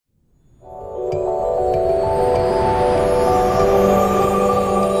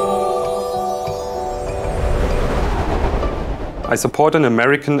I support an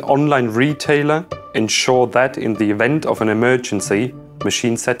American online retailer, ensure that in the event of an emergency,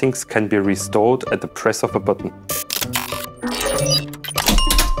 machine settings can be restored at the press of a button.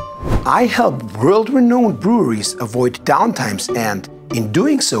 I help world-renowned breweries avoid downtimes and, in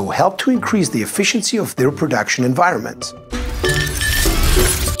doing so, help to increase the efficiency of their production environments.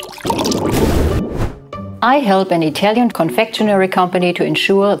 I help an Italian confectionery company to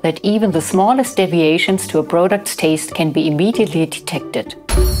ensure that even the smallest deviations to a product's taste can be immediately detected.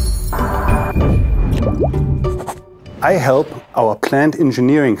 I help our plant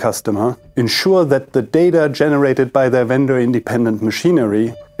engineering customer ensure that the data generated by their vendor-independent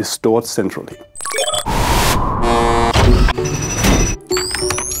machinery is stored centrally.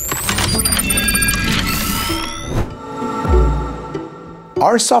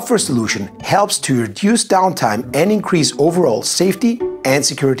 Our software solution helps to reduce downtime and increase overall safety and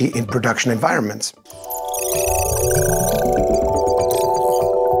security in production environments.